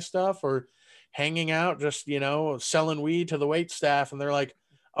door guy stuff, or hanging out, just, selling weed to the wait staff. And they're like,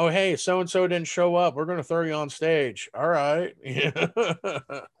 oh, hey, so-and-so didn't show up. We're going to throw you on stage. All right.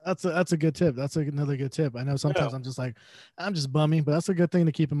 That's a good tip. That's another good tip. I know sometimes Yeah. I'm just bumming, but that's a good thing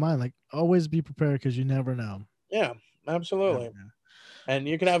to keep in mind. Like always be prepared because you never know. Yeah, Never absolutely. know. And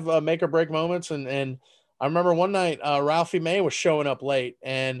you can have make or break moments. And I remember one night Ralphie May was showing up late,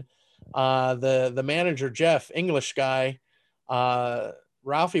 and the manager Jeff, English guy, uh,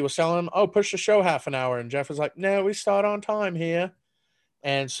 Ralphie was telling him, "Oh, push the show half an hour," and Jeff was like, "No, we start on time here."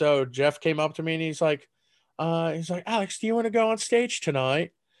 And so Jeff came up to me and he's like, Alex, do you want to go on stage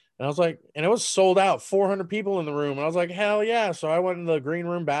tonight? And I was like, and it was sold out, 400 people in the room. And I was like, hell yeah. So I went in the green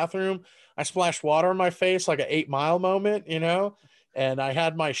room bathroom. I splashed water on my face like an 8 Mile moment, and I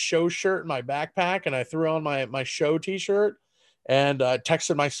had my show shirt in my backpack, and I threw on my show t-shirt, and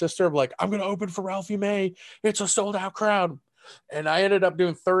texted my sister like, I'm going to open for Ralphie May. It's a sold out crowd. And I ended up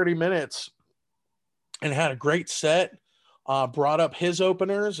doing 30 minutes and had a great set. Brought up his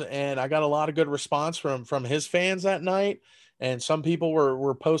openers, and I got a lot of good response from his fans that night. And some people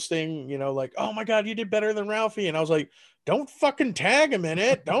were posting, like, "Oh my god, you did better than Ralphie," and I was like, "Don't fucking tag him in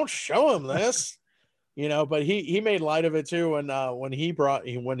it. Don't show him this." But he made light of it too. When he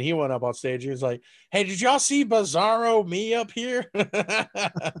went up on stage, he was like, "Hey, did y'all see Bizarro me up here?"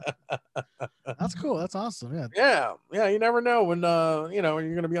 That's cool. That's awesome. Yeah. Yeah. You never know when when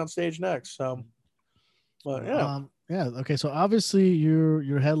you're gonna be on stage next. So, but yeah. Yeah. Okay. So obviously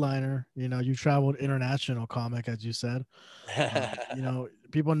you're headliner. You traveled international comic, as you said.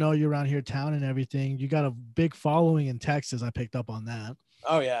 People know you around here, town and everything. You got a big following in Texas. I picked up on that.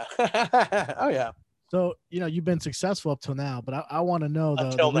 Oh yeah. Oh yeah. So you've been successful up till now, but I want to know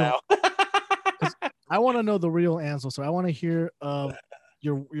Until now. I want to know the real answer. So I want to hear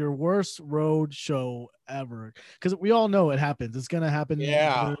your worst road show ever, because we all know it happens. It's gonna happen.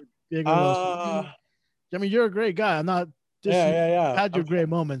 Yeah. Whether big or little. I mean, you're a great guy. I'm not. Yeah. Had your great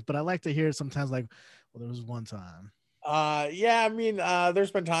moments, but I like to hear sometimes like, well, there was one time. Yeah. I mean,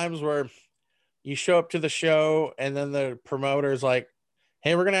 there's been times where you show up to the show and then the promoter's like,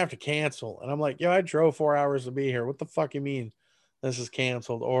 "Hey, we're gonna have to cancel," and I'm like, "Yo, I drove 4 hours to be here. What the fuck you mean this is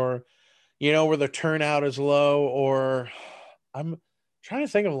canceled?" Or where the turnout is low, or I'm trying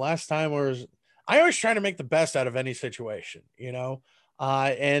to think of the last time where I always try to make the best out of any situation.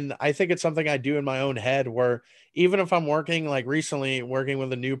 And I think it's something I do in my own head where even if I'm working, like recently working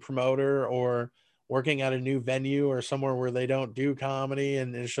with a new promoter or working at a new venue or somewhere where they don't do comedy,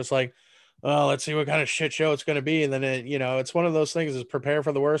 and it's just like, oh, let's see what kind of shit show it's going to be. And then it's one of those things is prepare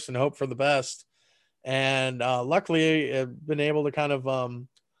for the worst and hope for the best. And luckily I've been able to kind of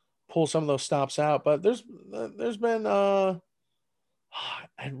pull some of those stops out, but there's been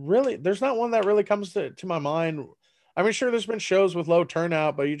there's not one that really comes to my mind. I mean, sure, there's been shows with low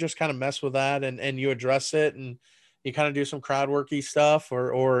turnout, but you just kind of mess with that and you address it, and you kind of do some crowd worky stuff,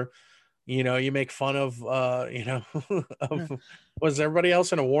 or you make fun of of was everybody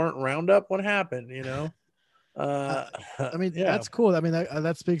else in a warrant roundup? What happened? Uh, I mean, Yeah. that's cool. I mean,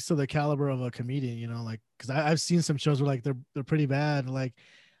 that speaks to the caliber of a comedian. Like because I've seen some shows where like they're pretty bad, like,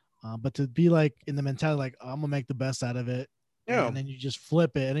 but to be like in the mentality like, oh, I'm gonna make the best out of it, Yeah. and then you just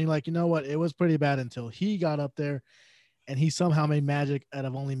flip it, and you're like, you know what, it was pretty bad until he got up there, and he somehow made magic out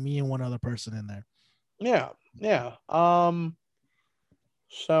of only me and one other person in there. Yeah.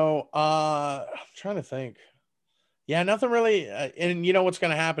 So I'm trying to think. Yeah, nothing really. And you know what's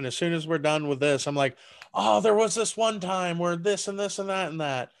going to happen as soon as we're done with this? I'm like, oh, there was this one time where this and this and that and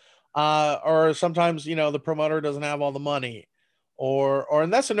that. Or sometimes the promoter doesn't have all the money,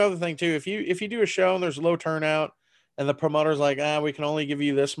 and that's another thing too. If you do a show and there's low turnout, and the promoter's like, we can only give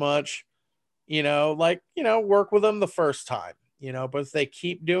you this much, work with them the first time, But if they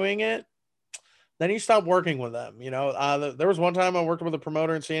keep doing it, then you stop working with them. There was one time I worked with a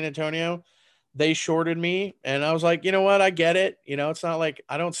promoter in San Antonio. They shorted me, and I was like, you know what? I get it. It's not like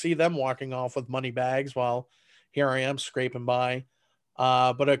I don't see them walking off with money bags while here I am scraping by.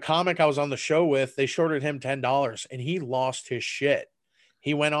 But a comic I was on the show with, they shorted him $10, and he lost his shit.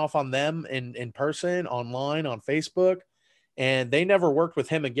 He went off on them in person, online, on Facebook, and they never worked with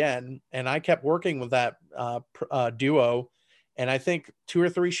him again. And I kept working with that duo. And I think 2 or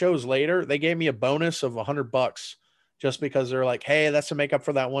 3 shows later, they gave me a bonus of $100 just because they're like, hey, that's to make up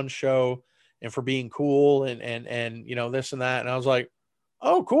for that one show and for being cool and this and that. And I was like,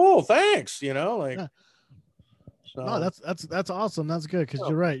 oh, cool, thanks. Yeah. So No, that's awesome. That's good because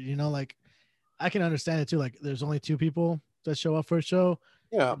you're right. Like I can understand it too. Like there's only 2 people that show up for a show.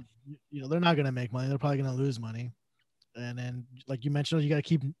 Yeah. They're not gonna make money. They're probably gonna lose money. And then, like you mentioned, you got to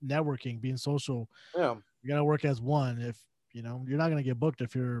keep networking, being social. Yeah. You got to work as one. If you know, you're not gonna get booked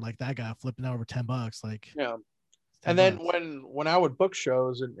if you're like that guy flipping out over $10. Like, Yeah. it's And 10 then bucks. when I would book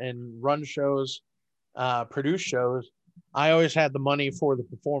shows and run shows, produce shows, I always had the money for the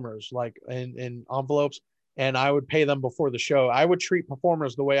performers, like in envelopes, and I would pay them before the show. I would treat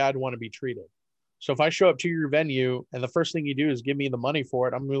performers the way I'd want to be treated. So if I show up to your venue and the first thing you do is give me the money for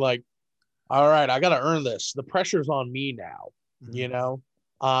it, I'm gonna be like, all right, I gotta earn this. The pressure's on me now, Mhm. you know?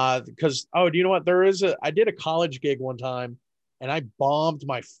 Because do you know what? I did a college gig one time and I bombed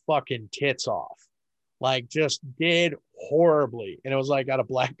my fucking tits off. Like just did horribly. And it was like at a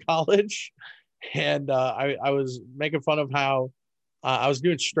black college. And I was making fun of how I was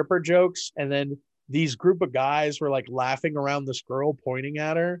doing stripper jokes, and then these group of guys were like laughing around this girl pointing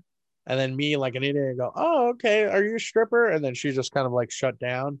at her. And then me, like an idiot, go, "Oh, okay. Are you a stripper?" And then she just kind of like shut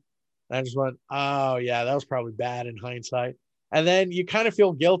down. And I just went, "Oh, yeah, that was probably bad in hindsight." And then you kind of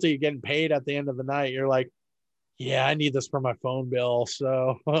feel guilty getting paid at the end of the night. You're like, "Yeah, I need this for my phone bill."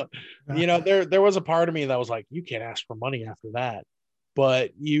 So, there was a part of me that was like, "You can't ask for money after that."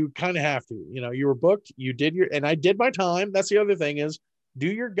 But you kind of have to. You were booked, you did and I did my time. That's the other thing is do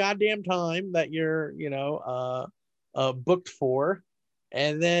your goddamn time that you're, booked for.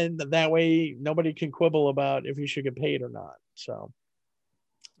 And then that way nobody can quibble about if you should get paid or not. So,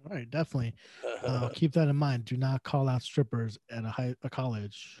 All right, definitely. Keep that in mind. Do not call out strippers at a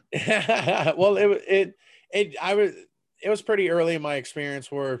college. well, it was pretty early in my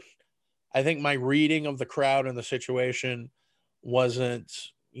experience where I think my reading of the crowd and the situation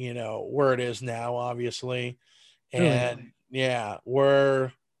wasn't, where it is now, obviously. Really? And yeah,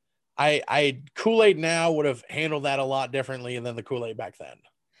 where I Kool-Aid now would have handled that a lot differently than the Kool-Aid back then.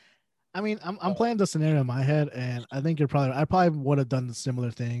 I mean, I'm playing the scenario in my head, and I think I probably would have done the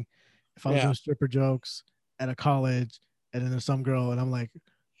similar thing if I was Yeah. doing stripper jokes at a college, and then there's some girl, and I'm like,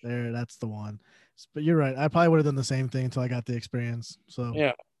 there, that's the one. But you're right. I probably would have done the same thing until I got the experience. So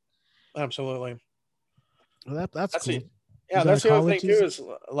Yeah, absolutely. that's That's cool. it. Was Yeah, that a that's the other thing college? too is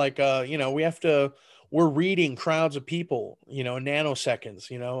like we're reading crowds of people,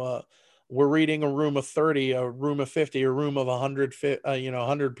 nanoseconds, we're reading a room of 30, a room of 50, a room of 100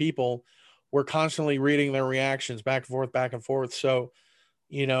 100 people. We're constantly reading their reactions back and forth. So,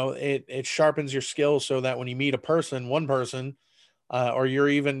 it sharpens your skills so that when you meet one person, or you're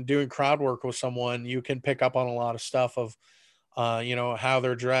even doing crowd work with someone, you can pick up on a lot of stuff of how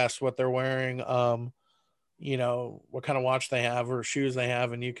they're dressed, what they're wearing, what kind of watch they have or shoes they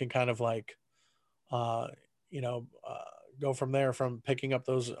have, and you can kind of like, uh, you know, uh, go from there from picking up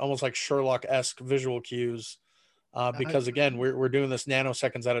those almost like Sherlock-esque visual cues. I, Because again, we're doing this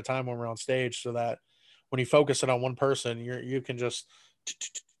nanoseconds at a time when we're on stage, so that when you focus it on one person, you can just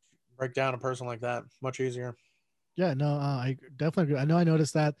break down a person like that much easier. yeah, no, I definitely agree. I know I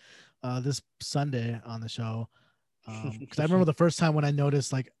noticed that this Sunday on the show because I remember the first time when I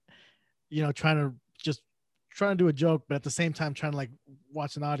noticed like trying to just trying to do a joke, but at the same time trying to like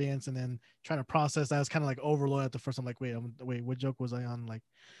watch an audience and then trying to process that. I was kind of like overloaded at the first. I'm like, wait, what joke was I on? Like,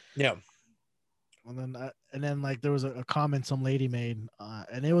 Yeah. and then like there was a comment some lady made,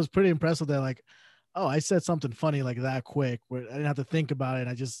 and it was pretty impressive that like, oh, I said something funny like that quick where I didn't have to think about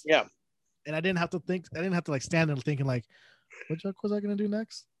it. Yeah. And I didn't have to think. I didn't have to like stand there thinking like, what joke was I gonna do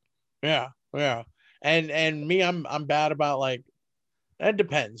next? Yeah. Yeah. And me, I'm bad about like, it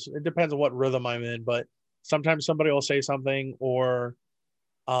depends. It depends on what rhythm I'm in, but sometimes somebody will say something or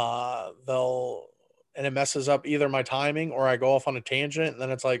they'll and it messes up either my timing or I go off on a tangent and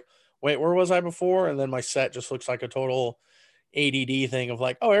then it's like, wait, where was I before? And then my set just looks like a total ADD thing of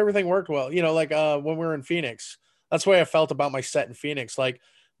like, oh, everything worked well. Like when we were in Phoenix. That's the way I felt about my set in Phoenix. Like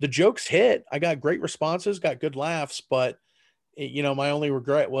the jokes hit. I got great responses, got good laughs, but my only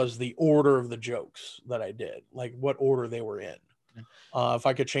regret was the order of the jokes that I did, like what order they were in. If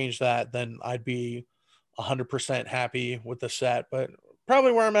I could change that, then I'd be 100% happy with the set. But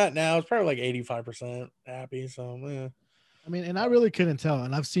probably where I'm at now is probably like 85% happy. So, I mean, and I really couldn't tell.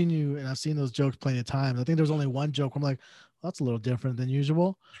 And I've seen you, and I've seen those jokes plenty of times. I think there's only one joke where I'm like, well, that's a little different than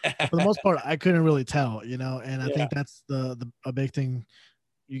usual. But for the most part, I couldn't really tell, And I yeah, think that's the a big thing.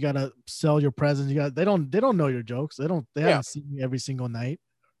 You gotta sell your presence. They don't know your jokes. They yeah, haven't seen you every single night.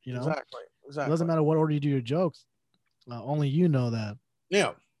 exactly, It doesn't exactly. matter what order you do your jokes. Only you know that.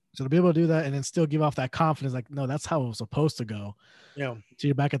 Yeah, So to be able to do that and then still give off that confidence, like, no, that's how it was supposed to go. yeah. So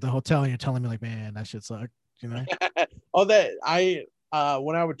you're back at the hotel and you're telling me like, man, that shit sucked. Oh, that I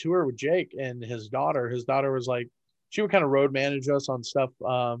when I would tour with Jake and his daughter was like, she would kind of road manage us on stuff.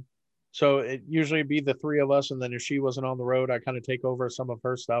 So it usually be the three of us, and then if she wasn't on the road, I kind of take over some of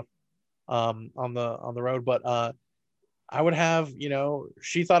her stuff on the road. But I would have,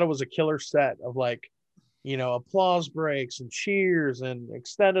 she thought it was a killer set of like applause breaks and cheers and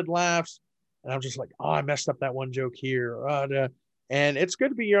extended laughs. And I'm just like, oh, I messed up that one joke here. And it's good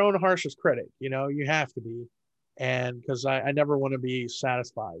to be your own harshest critic. You have to be. And because I never want to be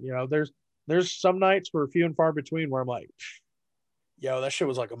satisfied. There's some nights where few and far between where I'm like, yo, that shit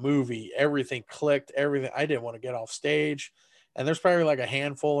was like a movie. Everything clicked, everything. I didn't want to get off stage. And there's probably like a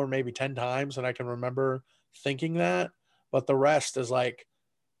handful or maybe 10 times that I can remember thinking that. But the rest is like,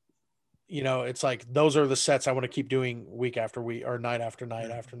 it's like those are the sets I want to keep doing week after week or night after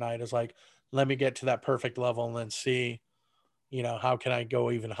night after night. Is like, let me get to that perfect level and then see, how can I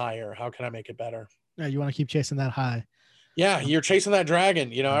go even higher? How can I make it better? Yeah, you want to keep chasing that high. Yeah, you're chasing that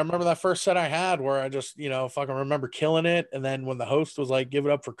dragon. I remember that first set I had where I just, fucking remember killing it. And then when the host was like, give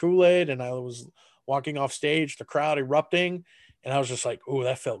it up for Kool-Aid, and I was walking off stage, the crowd erupting, and I was just like, oh,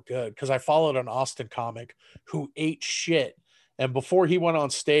 that felt good. Because I followed an Austin comic who ate shit. And before he went on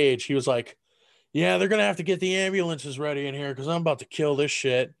stage, he was like, yeah, they're going to have to get the ambulances ready in here because I'm about to kill this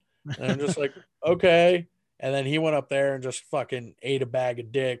shit. And I'm just like, okay. And then he went up there and just fucking ate a bag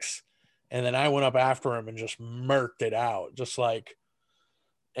of dicks. And then I went up after him and just murked it out. Just like,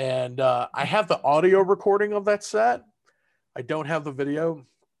 and I have the audio recording of that set. I don't have the video,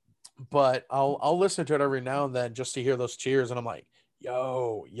 but I'll listen to it every now and then just to hear those cheers. And I'm like,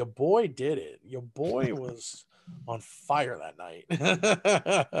 yo, your boy did it. Your boy was on fire that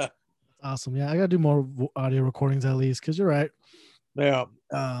night. Awesome. Yeah, I gotta do more audio recordings at least because you're right. Yeah.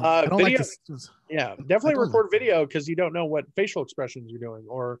 I don't video, like this. Yeah, definitely record video because you don't know what facial expressions you're doing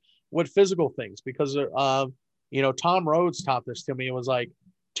or what physical things. Because Tom Rhodes taught this to me. It was like,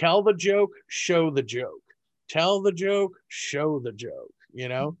 tell the joke, show the joke. Tell the joke, show the joke.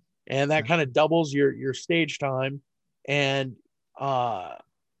 And that kind of doubles your stage time. And that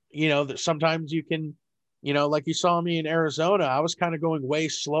sometimes you can. Like you saw me in Arizona, I was kind of going way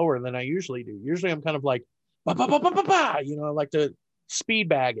slower than I usually do. Usually I'm kind of like, bah, bah, bah, bah, bah, bah, I like to speed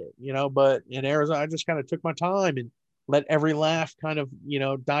bag it, but in Arizona, I just kind of took my time and let every laugh kind of,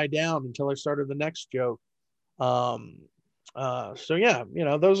 die down until I started the next joke. So yeah,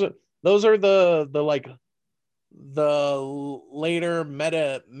 those are the like the later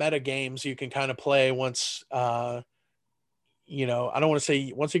meta games you can kind of play once, I don't want to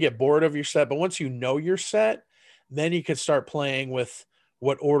say once you get bored of your set, but once you know your set, then you can start playing with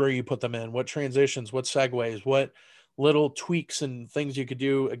what order you put them in, what transitions, what segues, what little tweaks and things you could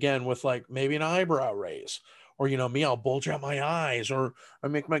do again with like maybe an eyebrow raise, or me, I'll bulge out my eyes, or I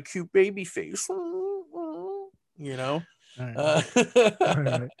make my cute baby face. All right. All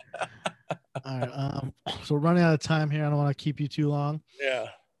right. All right. So we're running out of time here. I don't want to keep you too long. Yeah.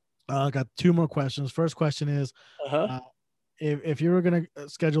 I got two more questions. First question is, if you were going to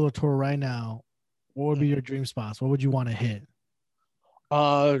schedule a tour right now, what would be your dream spots? What would you want to hit?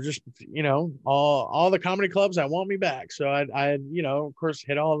 Just all the comedy clubs that want me back. So I'd of course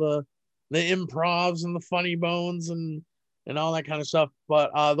hit all the improvs and the funny bones and all that kind of stuff.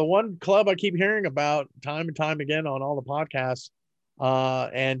 But the one club I keep hearing about time and time again on all the podcasts,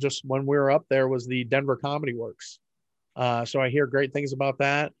 and just when we were up there, was the Denver Comedy Works. So I hear great things about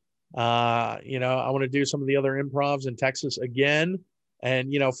that. I want to do some of the other improvs in Texas again,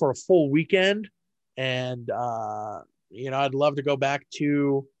 and for a full weekend. And I'd love to go back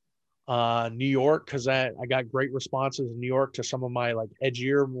to New York because I got great responses in New York to some of my like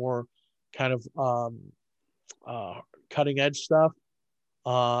edgier, more kind of cutting edge stuff.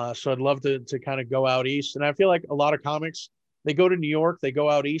 So I'd love to kind of go out east. And I feel like a lot of comics, they go to New York, they go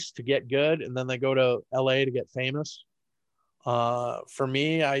out east to get good, and then they go to LA to get famous. For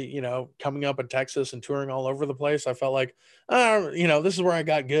me, coming up in Texas and touring all over the place, I felt like, this is where I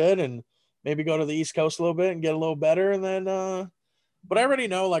got good, and maybe go to the East Coast a little bit and get a little better. And then, but I already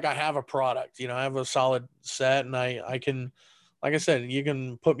know, like, I have a product, I have a solid set, and I can, like I said, you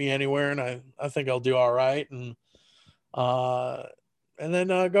can put me anywhere, and I think I'll do all right. And then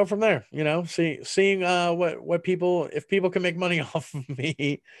go from there, seeing what people, if people can make money off of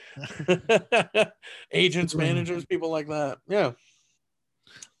me, agents, managers, people like that. Yeah.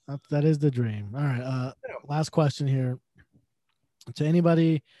 That is the dream. All right. Last question here to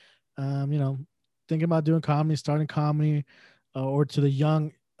anybody, thinking about doing comedy, starting comedy, or to the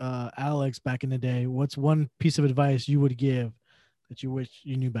young Alex back in the day, what's one piece of advice you would give that you wish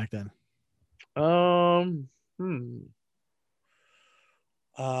you knew back then?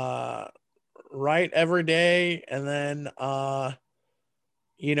 Write every day, and then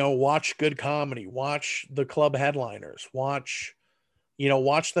watch good comedy, watch the club headliners, watch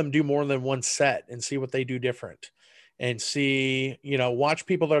them do more than one set and see what they do different, and see, watch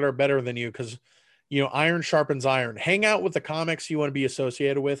people that are better than you, because iron sharpens iron. Hang out with the comics you want to be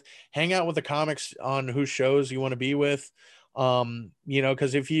associated with. Hang out with the comics on whose shows you want to be with.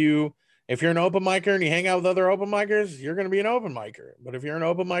 Because if you're an open micer and you hang out with other open micers, you're going to be an open micer. But if you're an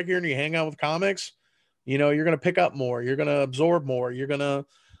open micer and you hang out with comics, you're going to pick up more. You're going to absorb more. You're going to,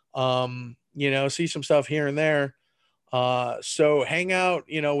 see some stuff here and there. So hang out,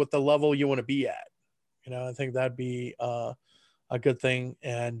 with the level you want to be at. I think that'd be a good thing.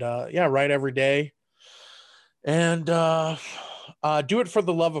 And write every day. And do it for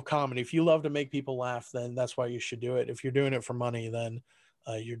the love of comedy. If you love to make people laugh, then that's why you should do it. If you're doing it for money, then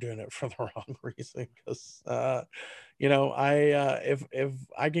you're doing it for the wrong reason. Because if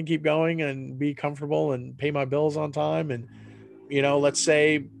I can keep going and be comfortable and pay my bills on time, and let's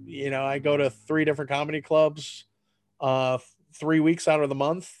say I go to 3 different comedy clubs 3 weeks out of the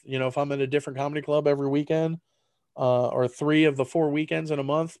month. If I'm in a different comedy club every weekend, or 3 of the 4 weekends in a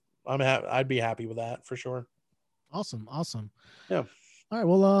month, I'd be happy with that for sure. Awesome. Yeah. All right.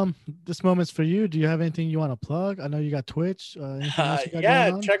 Well, this moment's for you. Do you have anything you want to plug? I know you got Twitch.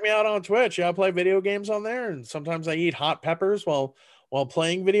 Check me out on Twitch. I play video games on there, and sometimes I eat hot peppers while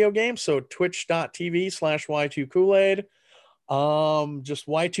playing video games. So twitch.tv/Y2Kool-Aid. Just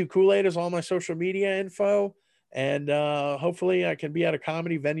Y2 Kool-Aid is all my social media info. And hopefully I can be at a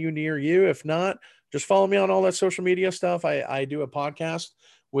comedy venue near you. If not, just follow me on all that social media stuff. I do a podcast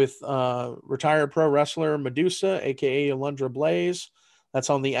with retired pro wrestler Medusa, aka Alundra Blaze. That's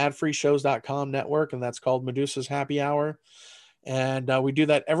on the adfreeshows.com network, and that's called Medusa's Happy Hour. And we do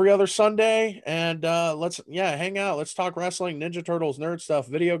that every other Sunday. And let's hang out. Let's talk wrestling, Ninja Turtles, nerd stuff,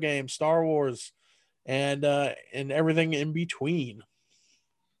 video games, Star Wars, and everything in between.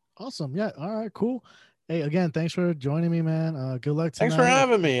 Awesome. Yeah. All right. Cool. Hey, again, thanks for joining me, man. Good luck tonight. Thanks for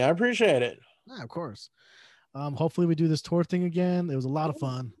having me. I appreciate it. Yeah, of course. Hopefully we do this tour thing again. It was a lot of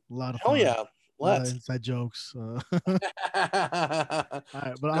fun. Hell yeah. Let's. Inside jokes. All right,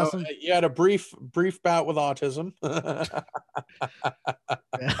 but awesome. You had a brief bout with autism.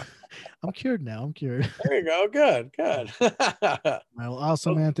 Yeah. I'm cured now. There you go. Good. Well,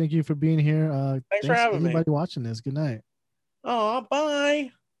 awesome, man. Thank you for being here. Thanks for having me. Everybody watching this. Good night. Oh,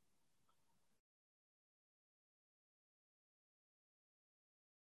 bye.